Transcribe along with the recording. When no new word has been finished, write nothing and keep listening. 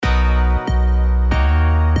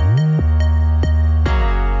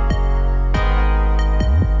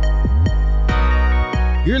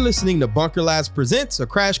listening to Bunker Labs Presents, a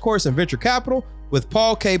crash course in venture capital with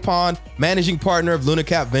Paul Capon, managing partner of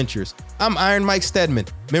LunaCap Ventures. I'm Iron Mike Stedman,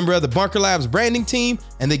 member of the Bunker Labs branding team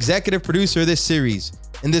and the executive producer of this series.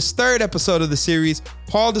 In this third episode of the series,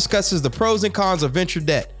 Paul discusses the pros and cons of venture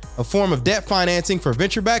debt, a form of debt financing for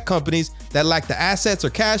venture-backed companies that lack the assets or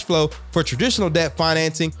cash flow for traditional debt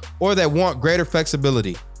financing or that want greater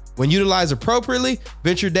flexibility. When utilized appropriately,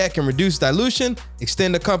 venture debt can reduce dilution,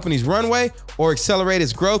 extend a company's runway, or accelerate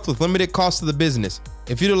its growth with limited cost to the business.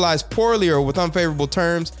 If utilized poorly or with unfavorable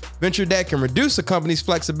terms, venture debt can reduce a company's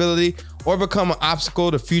flexibility or become an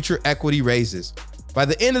obstacle to future equity raises. By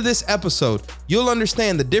the end of this episode, you'll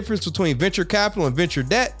understand the difference between venture capital and venture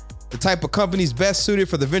debt, the type of companies best suited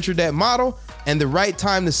for the venture debt model, and the right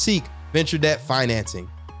time to seek venture debt financing.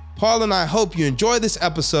 Paul and I hope you enjoy this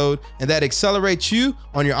episode and that accelerates you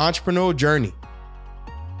on your entrepreneurial journey.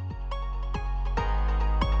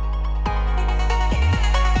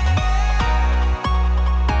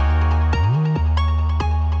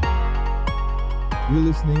 You're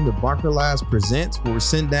listening to Bunker Labs Presents, where we're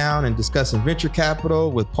sitting down and discussing venture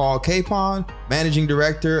capital with Paul Capon, managing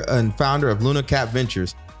director and founder of LunaCap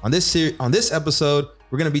Ventures. On this episode,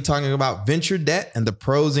 we're going to be talking about venture debt and the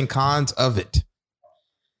pros and cons of it.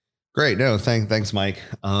 Great. No, thanks, Mike.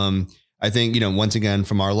 I think, once again,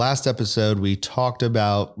 from our last episode, we talked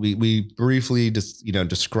about, we briefly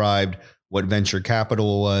described what venture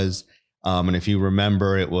capital was. And if you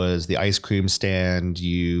remember, it was the ice cream stand.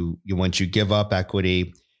 Once you give up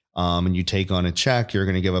equity and you take on a check, you're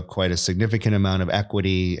going to give up quite a significant amount of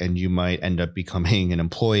equity and you might end up becoming an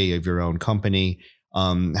employee of your own company.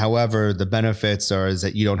 However, the benefits is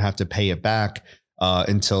that you don't have to pay it back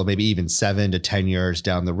until maybe even 7 to 10 years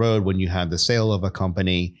down the road when you have the sale of a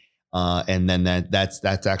company. And then that's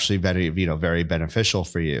actually very beneficial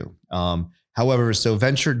for you. However, so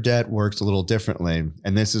venture debt works a little differently.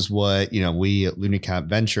 And this is what, we at LunaCap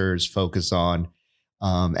Ventures focus on.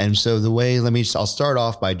 And so I'll start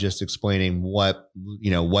off by just explaining what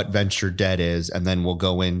venture debt is, and then we'll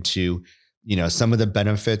go into, some of the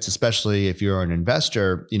benefits, especially if you're an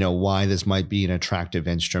investor, why this might be an attractive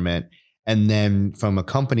instrument. And then from a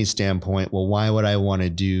company standpoint, well, why would I want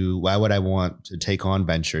to take on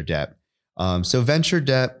venture debt? So venture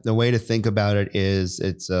debt, the way to think about it is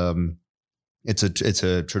it's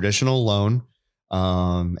a traditional loan.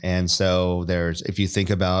 And so if you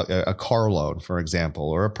think about a car loan, for example,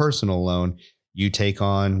 or a personal loan, you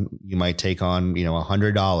might take on,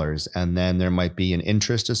 $100, and then there might be an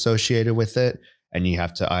interest associated with it. And you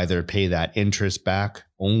have to either pay that interest back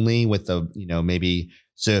only with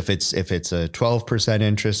so if it's a 12%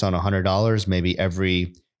 interest on $100, maybe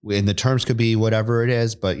and the terms could be whatever it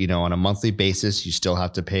is, but on a monthly basis, you still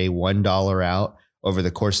have to pay $1 out over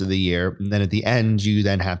the course of the year. And then at the end, you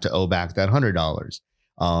then have to owe back that $100.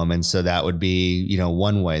 And so that would be,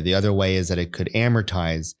 one way. The other way is that it could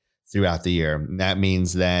amortize throughout the year. And that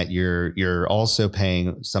means that you're also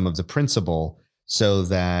paying some of the principal, so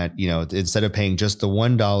that, instead of paying just the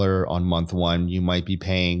 $1 on month one, you might be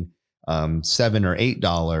paying $7 or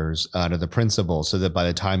 $8 out of the principal, so that by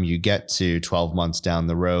the time you get to 12 months down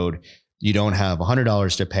the road, you don't have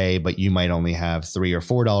 $100 to pay, but you might only have $3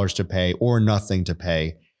 or $4 to pay, or nothing to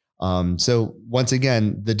pay. So once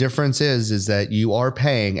again, the difference is that you are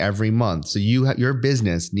paying every month. So your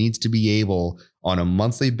business needs to be able, on a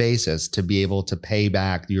monthly basis, to be able to pay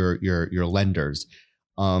back your lenders.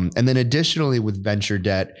 And then additionally, with venture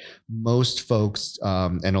debt, most folks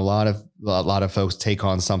and a lot of folks take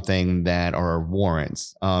on something that are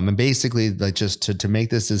warrants. And basically, like, just to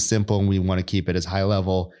make this as simple, and we want to keep it as high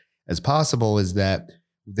level as possible, is that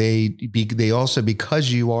they also,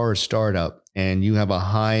 because you are a startup and you have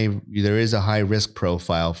there is a high risk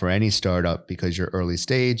profile for any startup because you're early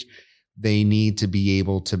stage, they need to be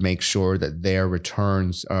able to make sure that their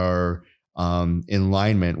returns are in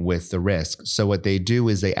alignment with the risk. So what they do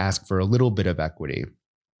is they ask for a little bit of equity.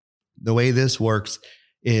 The way this works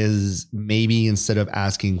is, maybe instead of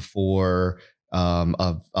asking for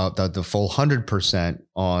the full 100%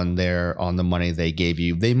 on the money they gave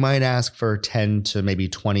you, they might ask for 10 to maybe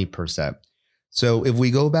 20%. So if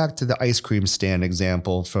we go back to the ice cream stand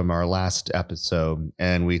example from our last episode,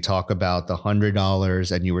 and we talk about the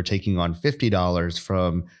 $100 and you were taking on $50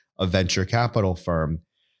 from a venture capital firm,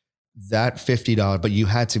 that $50, but you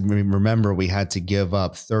had to remember, we had to give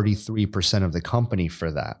up 33% of the company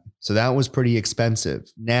for that. So that was pretty expensive.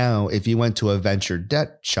 Now, if you went to a venture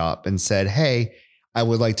debt shop and said, hey, I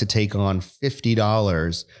would like to take on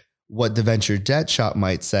 $50, what the venture debt shop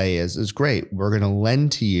might say is great. We're going to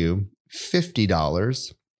lend to you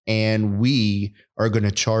 $50 and we are going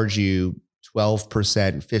to charge you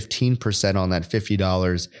 12%, 15% on that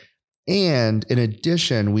 $50. And in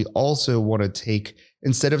addition, we also want to take,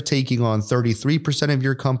 instead of taking on 33% of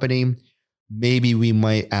your company, maybe we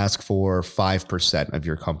might ask for 5% of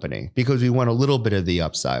your company because we want a little bit of the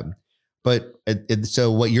upside. But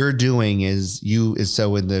so what you're doing is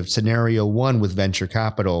so in the scenario one with venture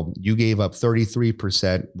capital, you gave up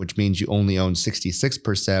 33%, which means you only own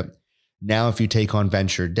 66%. Now, if you take on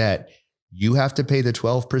venture debt, you have to pay the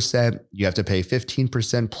 12%, you have to pay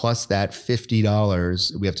 15% plus that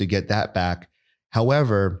 $50. We have to get that back.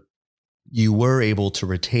 However, you were able to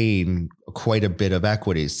retain quite a bit of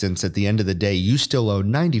equity, since at the end of the day, you still own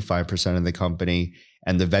 95% of the company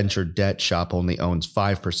and the venture debt shop only owns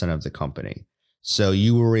 5% of the company. So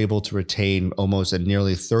you were able to retain almost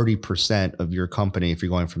nearly 30% of your company if you're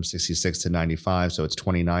going from 66 to 95. So it's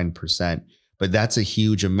 29%, but that's a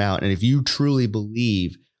huge amount. And if you truly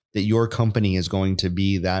believe that your company is going to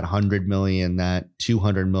be that 100 million, that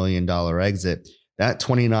 $200 million exit, that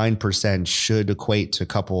 29% should equate to a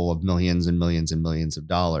couple of millions and millions and millions of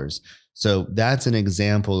dollars. So that's an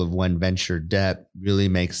example of when venture debt really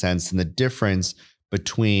makes sense and the difference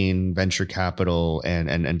between venture capital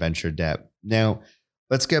and venture debt. Now,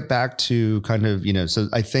 let's get back to kind of, so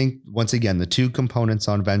I think once again, the two components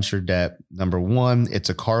on venture debt, number one, it's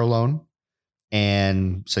a car loan.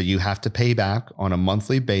 And so you have to pay back on a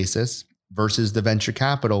monthly basis versus the venture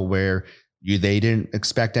capital where they didn't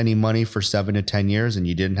expect any money for 7 to 10 years and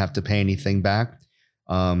you didn't have to pay anything back.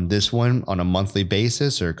 This one on a monthly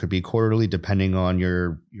basis, or it could be quarterly, depending on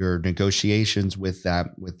your negotiations with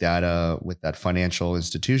that financial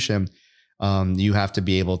institution. You have to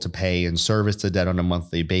be able to pay and service the debt on a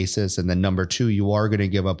monthly basis. And then number two, you are going to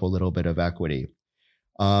give up a little bit of equity.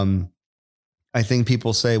 I think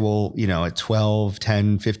people say, well, at 12,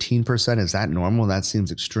 10, 15%, is that normal? That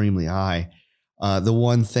seems extremely high. The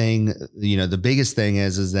one thing, the biggest thing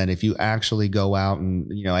is that if you actually go out and,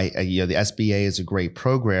 the SBA is a great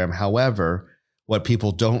program. However, what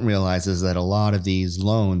people don't realize is that a lot of these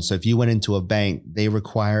loans, so if you went into a bank, they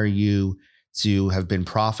require you to have been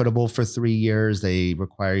profitable for 3 years. They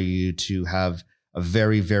require you to have a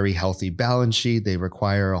very, very healthy balance sheet. They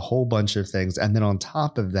require a whole bunch of things. And then on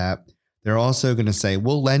top of that, they're also going to say,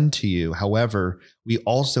 we'll lend to you. However, we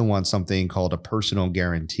also want something called a personal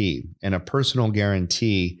guarantee. And a personal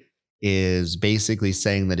guarantee is basically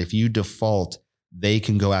saying that if you default, they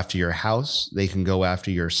can go after your house, they can go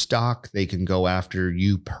after your stock, they can go after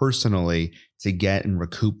you personally to get and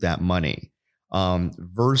recoup that money.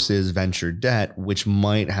 Versus venture debt, which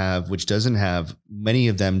doesn't have, many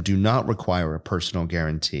of them do not require a personal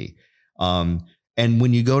guarantee. And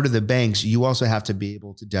when you go to the banks, you also have to be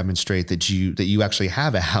able to demonstrate that you actually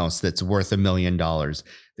have a house that's worth $1 million,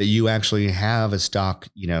 that you actually have a stock,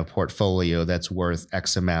 portfolio that's worth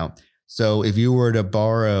X amount. So if you were to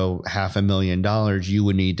borrow $500,000, you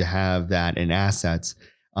would need to have that in assets.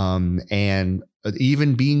 And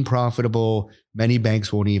even being profitable, many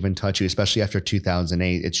banks won't even touch you, especially after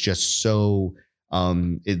 2008. It's just so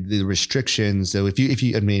the restrictions. So if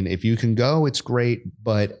you can go, it's great.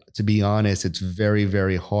 But to be honest, it's very,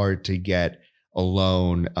 very hard to get a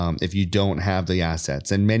loan if you don't have the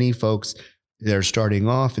assets. And many folks that are starting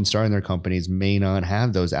off and starting their companies may not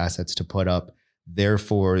have those assets to put up.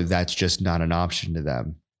 Therefore, that's just not an option to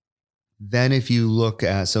them. Then if you look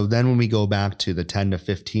at, then when we go back to the 10 to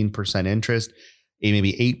 15% interest,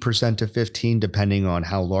 maybe 8% to 15%, depending on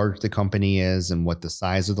how large the company is and what the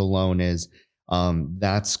size of the loan is.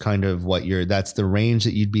 That's kind of that's the range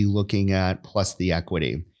that you'd be looking at plus the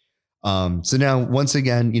equity. So now, once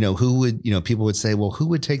again, people would say, well, who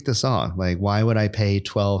would take this on? Like, why would I pay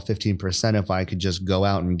 12, 15% if I could just go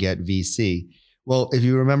out and get VC? Well, if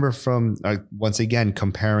you remember from, once again,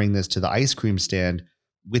 comparing this to the ice cream stand,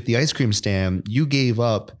 with the ice cream stand, you gave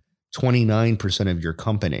up 29% of your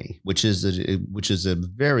company, which is a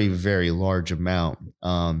very, very large amount.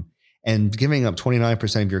 And giving up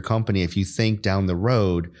 29% of your company, if you think down the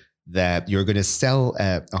road that you're going to sell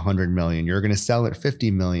at 100 million, you're going to sell at 50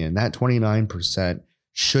 million, that 29%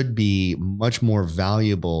 should be much more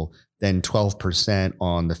valuable than 12%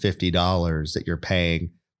 on the $50 that you're paying,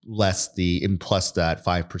 plus that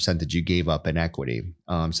 5% that you gave up in equity.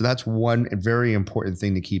 So that's one very important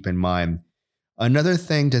thing to keep in mind. Another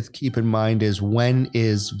thing to keep in mind is, when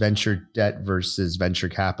is venture debt versus venture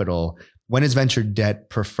capital? When is venture debt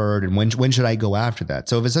preferred, and when should I go after that?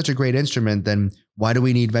 So if it's such a great instrument, then why do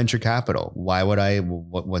we need venture capital?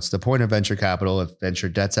 What's the point of venture capital? If venture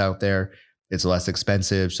debt's out there, it's less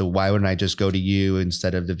expensive. So why wouldn't I just go to you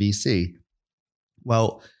instead of the VC?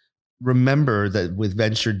 Well, remember that with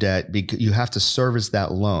venture debt, you have to service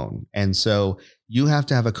that loan. And so you have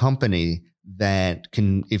to have a company that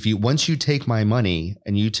can, once you take my money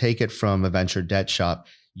and you take it from a venture debt shop,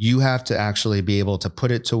 you have to actually be able to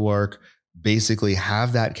put it to work, basically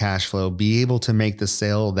have that cash flow, be able to make the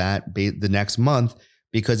sale the next month.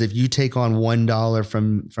 Because if you take on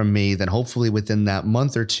 $1 from me, then hopefully within that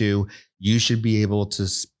month or two, you should be able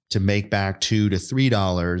to make back $2 to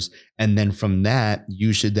 $3. And then from that,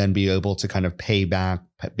 you should then be able to kind of pay back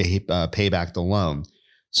the loan.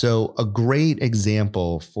 So a great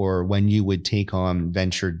example for when you would take on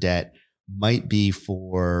venture debt might be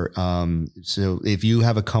for, so if you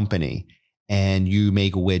have a company and you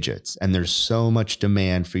make widgets and there's so much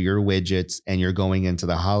demand for your widgets and you're going into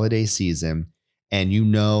the holiday season and you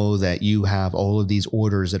know that you have all of these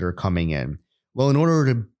orders that are coming in. Well, in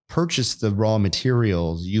order to purchase the raw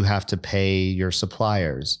materials, you have to pay your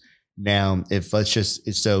suppliers. Now,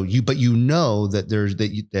 but you know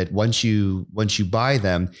that once you buy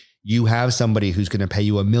them, you have somebody who's going to pay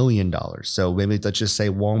you $1 million. So maybe let's just say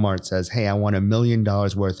Walmart says, hey, I want $1 million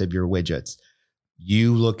worth of your widgets.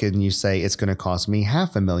 You look and you say, it's going to cost me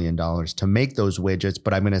 $500,000 to make those widgets,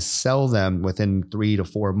 but I'm going to sell them within 3 to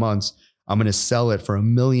 4 months. I'm going to sell it for $1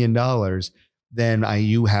 million. Then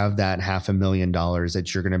you have that $500,000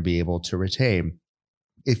 that you're going to be able to retain.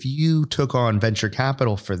 If you took on venture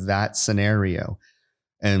capital for that scenario,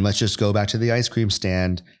 and let's just go back to the ice cream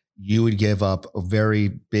stand, you would give up a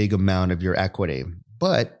very big amount of your equity.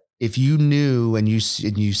 But if you knew and you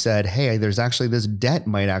said, hey, there's actually this debt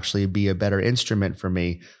might actually be a better instrument for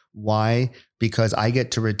me. Why? Because I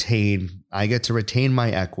get to retain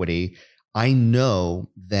my equity. I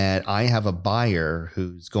know that I have a buyer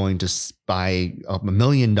who's going to buy $1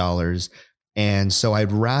 million. And so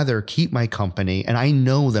I'd rather keep my company, and I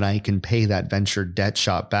know that I can pay that venture debt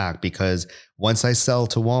shop back, because once I sell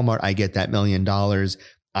to Walmart, I get that $1 million.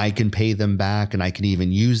 I can pay them back, and I can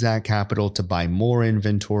even use that capital to buy more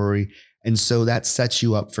inventory. And so that sets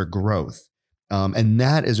you up for growth. And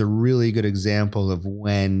that is a really good example of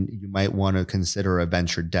when you might want to consider a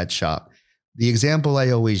venture debt shop. The example I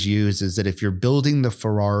always use is that if you're building the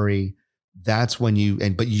Ferrari, that's when you're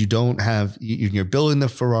building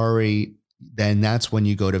the Ferrari, then that's when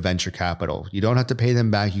you go to venture capital. You don't have to pay them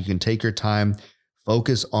back. You can take your time,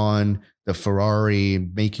 focus on the Ferrari,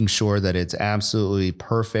 making sure that it's absolutely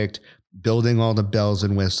perfect, building all the bells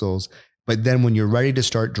and whistles. But then when you're ready to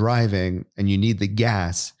start driving and you need the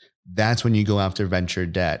gas, that's when you go after venture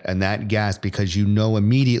debt. And that gas, because you know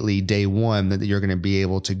immediately day one that you're going to be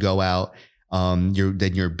able to go out,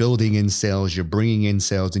 you're building in sales, you're bringing in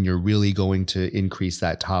sales, and you're really going to increase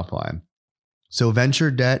that top line. So venture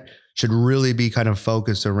debt should really be kind of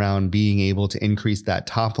focused around being able to increase that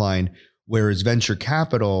top line, whereas venture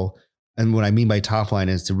capital, and what I mean by top line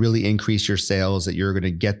is to really increase your sales, that you're going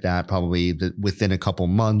to get that probably within a couple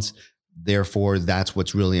months. Therefore, that's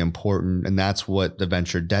what's really important. And that's what the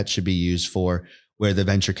venture debt should be used for. Where the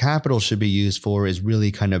venture capital should be used for is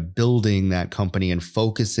really kind of building that company and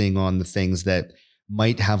focusing on the things that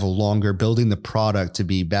might have building the product to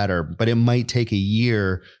be better, but it might take a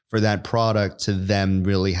year for that product to then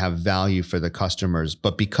really have value for the customers.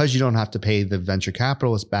 But because you don't have to pay the venture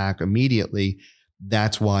capitalists back immediately,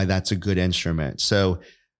 that's why that's a good instrument. So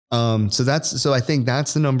I think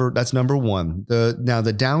that's number one. Now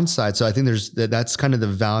the downside. So I think that's kind of the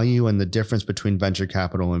value and the difference between venture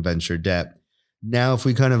capital and venture debt. Now, if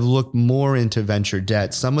we kind of look more into venture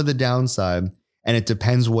debt, some of the downside, and it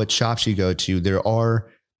depends what shops you go to, there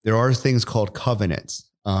are things called covenants.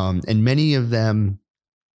 And many of them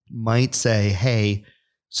might say, hey,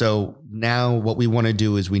 so now what we want to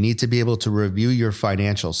do is we need to be able to review your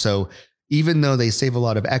financials. So even though they save a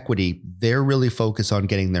lot of equity, they're really focused on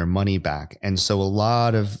getting their money back. And so a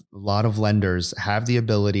lot of lenders have the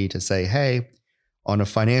ability to say, hey, on a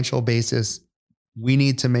financial basis, we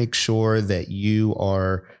need to make sure that you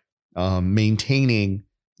are maintaining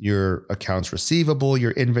your accounts receivable,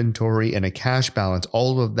 your inventory, and a cash balance.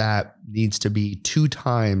 All of that needs to be 2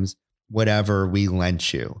 times whatever we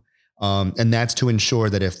lent you. And that's to ensure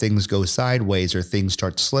that if things go sideways or things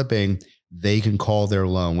start slipping, they can call their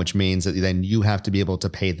loan, which means that then you have to be able to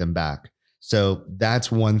pay them back. So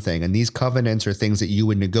that's one thing. And these covenants are things that you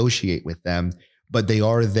would negotiate with them, but they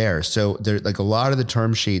are there. So they're like a lot of the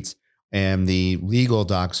term sheets and the legal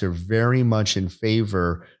docs are very much in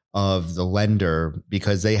favor of the lender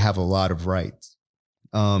because they have a lot of rights.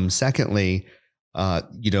 Secondly,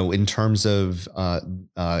 in terms of,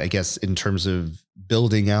 in terms of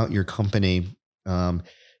building out your company,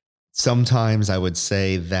 sometimes I would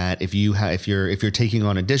say that if you're taking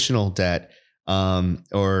on additional debt,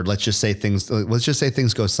 or let's just say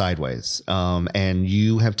things go sideways, and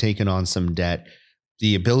you have taken on some debt,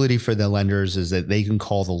 the ability for the lenders is that they can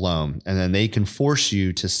call the loan and then they can force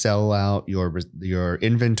you to sell out your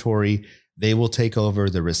inventory. They will take over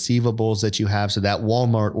the receivables that you have. So that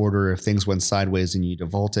Walmart order, if things went sideways and you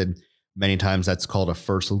defaulted, many times that's called a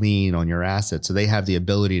first lien on your asset. So they have the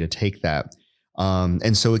ability to take that.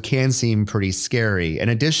 And so it can seem pretty scary. And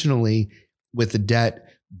additionally, with the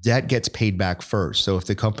debt gets paid back first. So if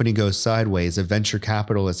the company goes sideways, a venture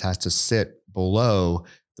capitalist has to sit below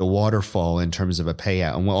the waterfall in terms of a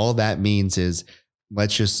payout. And what all that means is,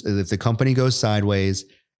 if the company goes sideways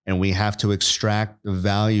and we have to extract the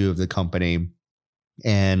value of the company,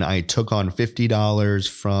 and I took on $50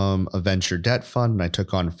 from a venture debt fund, and I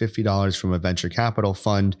took on $50 from a venture capital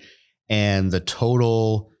fund, and the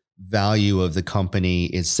total value of the company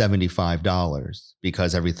is $75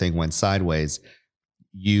 because everything went sideways.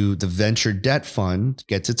 The venture debt fund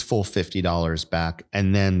gets its full $50 back,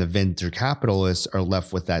 and then the venture capitalists are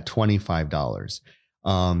left with that $25.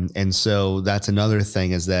 And so that's another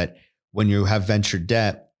thing, is that when you have venture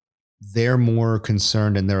debt, they're more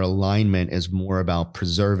concerned, and their alignment is more about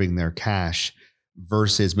preserving their cash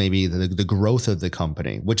versus maybe the growth of the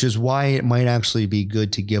company, which is why it might actually be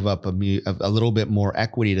good to give up a little bit more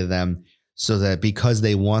equity to them, so that because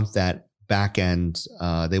they want that back end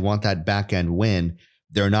win,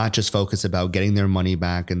 they're not just focused about getting their money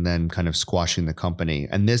back and then kind of squashing the company.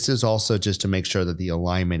 And this is also just to make sure that the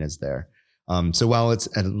alignment is there. So while it's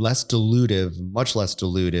a much less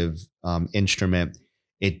dilutive instrument,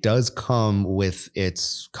 it does come with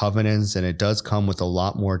its covenants, and it does come with a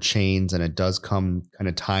lot more chains, and it does come kind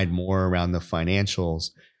of tied more around the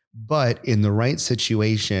financials. But in the right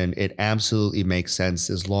situation, it absolutely makes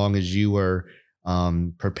sense, as long as you are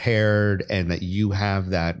prepared and that you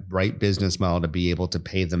have that right business model to be able to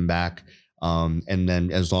pay them back. And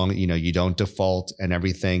then as long as you don't default and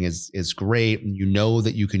everything is great, and you know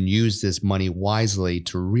that you can use this money wisely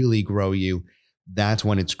to really grow you, that's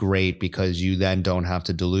when it's great, because you then don't have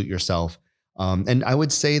to dilute yourself. And I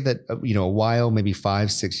would say that, a while, maybe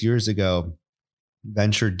 5-6 years ago,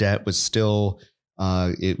 venture debt was still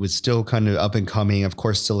kind of up and coming. Of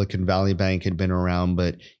course, Silicon Valley Bank had been around,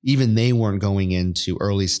 but even they weren't going into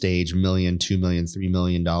early stage $1 million, $2 million, $3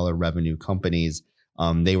 million revenue companies.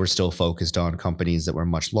 They were still focused on companies that were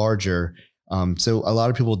much larger. So a lot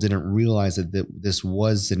of people didn't realize that this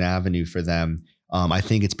was an avenue for them. I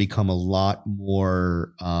think it's become a lot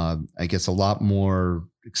more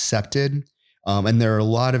accepted. And there are a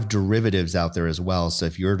lot of derivatives out there as well. So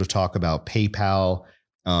if you were to talk about PayPal,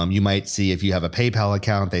 you might see, if you have a PayPal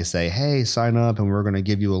account, they say, hey, sign up and we're going to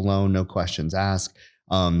give you a loan, no questions asked.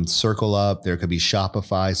 Circle Up, there could be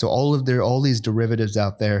Shopify. So all these derivatives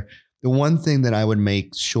out there. The one thing that I would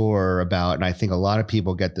make sure about, and I think a lot of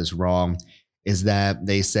people get this wrong, is that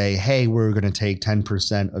they say, hey, we're going to take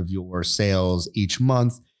 10% of your sales each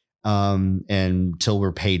month until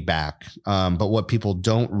we're paid back. But what people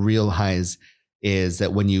don't realize is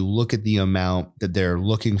that when you look at the amount that they're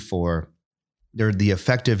looking for, they're the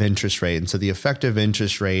effective interest rate. And so the effective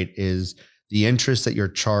interest rate is the interest that you're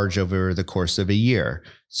charged over the course of a year.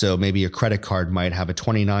 So maybe a credit card might have a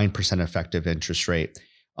 29% effective interest rate.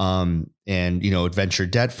 And, a venture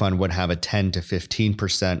debt fund would have a 10 to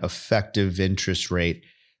 15% effective interest rate.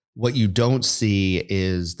 What you don't see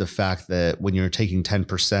is the fact that when you're taking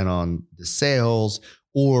 10% on the sales,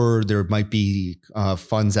 or there might be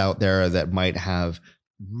funds out there that might have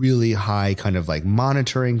really high kind of like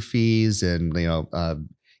monitoring fees and,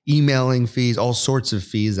 emailing fees, all sorts of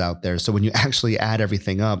fees out there. So when you actually add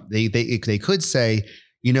everything up, they could say,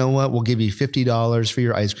 you know what, we'll give you $50 for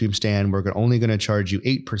your ice cream stand. We're only going to charge you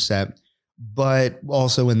 8%. But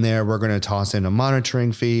also in there, we're going to toss in a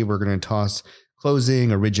monitoring fee. We're going to toss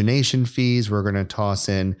closing origination fees. We're going to toss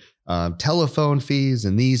in telephone fees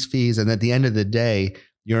and these fees. And at the end of the day,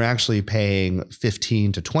 you're actually paying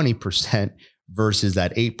 15 to 20% versus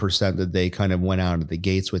that 8% that they kind of went out of the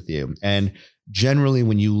gates with you. And generally,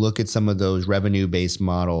 when you look at some of those revenue-based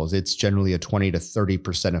models, it's generally a 20 to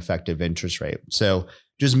 30% effective interest rate. So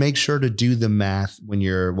just make sure to do the math when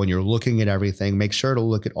you're looking at everything. Make sure to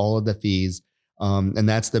look at all of the fees. And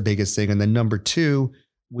that's the biggest thing. And then number two,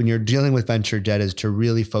 when you're dealing with venture debt, is to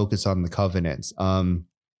really focus on the covenants.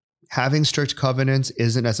 Having strict covenants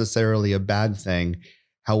isn't necessarily a bad thing.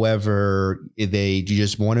 However, you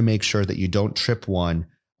just want to make sure that you don't trip one,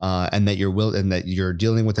 and that you're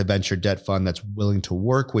dealing with a venture debt fund that's willing to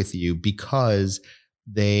work with you, because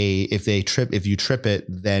if you trip it,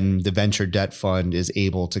 then the venture debt fund is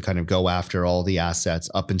able to kind of go after all the assets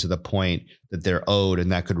up into the point that they're owed,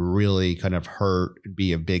 and that could really kind of hurt and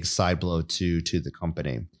be a big side blow to the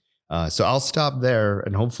company. So I'll stop there,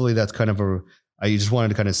 and hopefully that's kind of I just wanted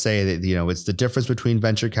to kind of say that, it's the difference between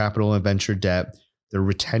venture capital and venture debt, the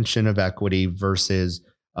retention of equity versus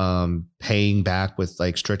paying back with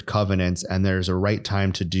like strict covenants. And there's a right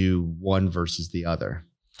time to do one versus the other.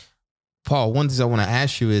 Paul, one thing I want to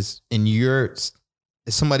ask you is,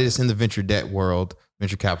 as somebody that's in the venture debt world,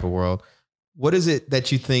 venture capital world, what is it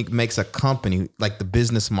that you think makes a company, like the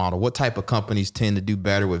business model? What type of companies tend to do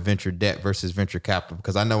better with venture debt versus venture capital?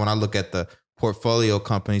 Because I know when I look at the portfolio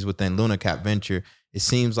companies within LunaCap Venture, it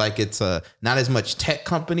seems like it's not as much tech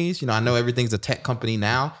companies. I know everything's a tech company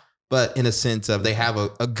now, but in a sense of they have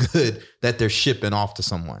a good that they're shipping off to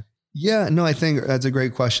someone. Yeah, no, I think that's a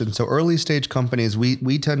great question. So early stage companies,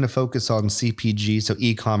 we tend to focus on CPG, so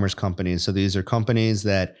e-commerce companies. So these are companies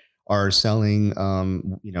that are selling,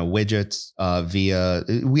 widgets via.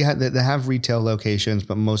 They have retail locations,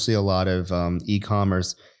 but mostly a lot of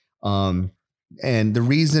e-commerce. And the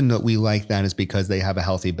reason that we like that is because they have a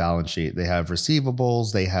healthy balance sheet. They have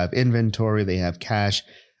receivables, they have inventory, they have cash.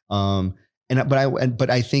 But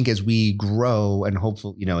I think as we grow and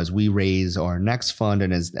hopefully, as we raise our next fund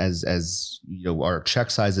and as our check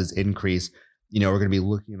sizes increase, we're going to be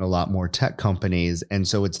looking at a lot more tech companies. And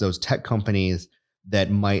so it's those tech companies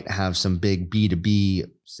that might have some big B2B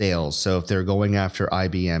sales. So if they're going after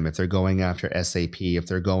IBM, if they're going after SAP, if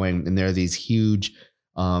they're going, and there are these huge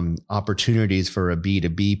opportunities for a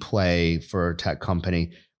B2B play for a tech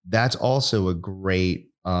company, that's also a great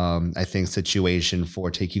I think situation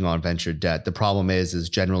for taking on venture debt. The problem is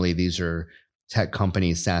generally these are tech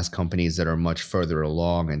companies, SaaS companies that are much further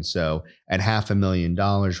along. And so at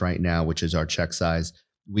 $500,000 right now, which is our check size,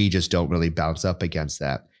 we just don't really bounce up against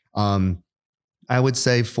that. I would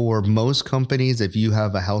say for most companies, if you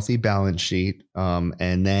have a healthy balance sheet,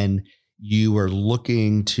 and then you are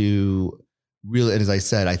looking to really, and as I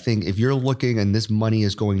said, I think if you're looking and this money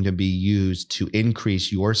is going to be used to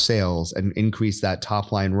increase your sales and increase that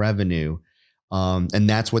top line revenue, and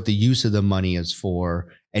that's what the use of the money is for,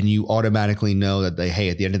 and you automatically know that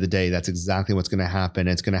at the end of the day, that's exactly what's going to happen.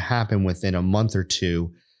 It's going to happen within a month or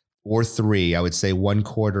two or three, I would say 1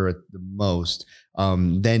 quarter at the most,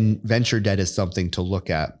 then venture debt is something to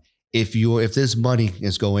look at. If this money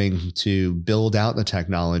is going to build out the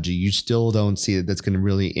technology, you still don't see that that's going to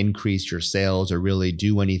really increase your sales or really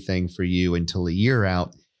do anything for you until a year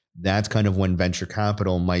out. That's kind of when venture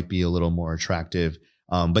capital might be a little more attractive.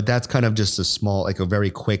 But that's kind of just a very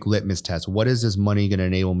quick litmus test. What is this money going to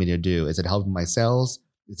enable me to do? Is it helping my sales?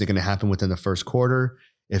 Is it going to happen within the first quarter?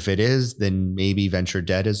 If it is, then maybe venture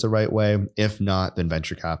debt is the right way. If not, then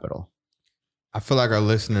venture capital. I feel like our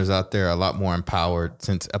listeners out there are a lot more empowered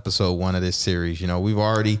since episode 1 of this series. We've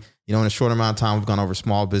already, in a short amount of time, we've gone over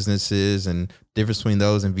small businesses and difference between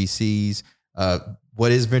those and VCs.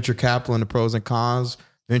 What is venture capital and the pros and cons?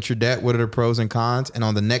 Venture debt, what are the pros and cons? And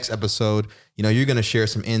on the next episode, you're going to share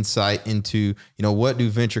some insight into, what do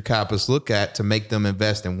venture capitalists look at to make them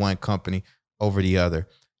invest in one company over the other.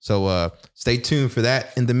 So stay tuned for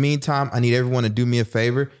that. In the meantime, I need everyone to do me a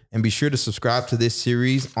favor and be sure to subscribe to this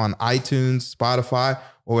series on iTunes, Spotify,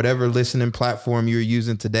 or whatever listening platform you're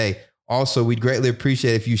using today. Also, we'd greatly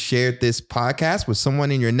appreciate if you shared this podcast with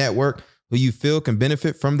someone in your network who you feel can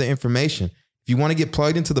benefit from the information. If you want to get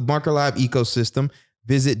plugged into the Bunker Lab ecosystem,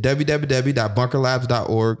 visit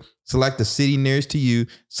www.bunkerlabs.org, select the city nearest to you,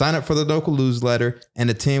 sign up for the local newsletter, and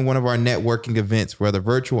attend one of our networking events, whether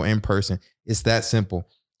virtual or in person. It's that simple.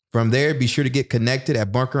 From there, be sure to get connected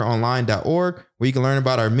at bunkeronline.org, where you can learn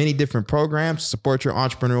about our many different programs to support your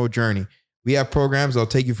entrepreneurial journey. We have programs that will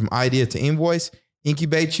take you from idea to invoice,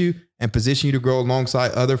 incubate you, and position you to grow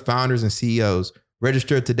alongside other founders and CEOs.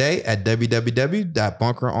 Register today at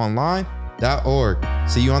www.bunkeronline.org.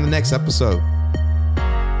 See you on the next episode.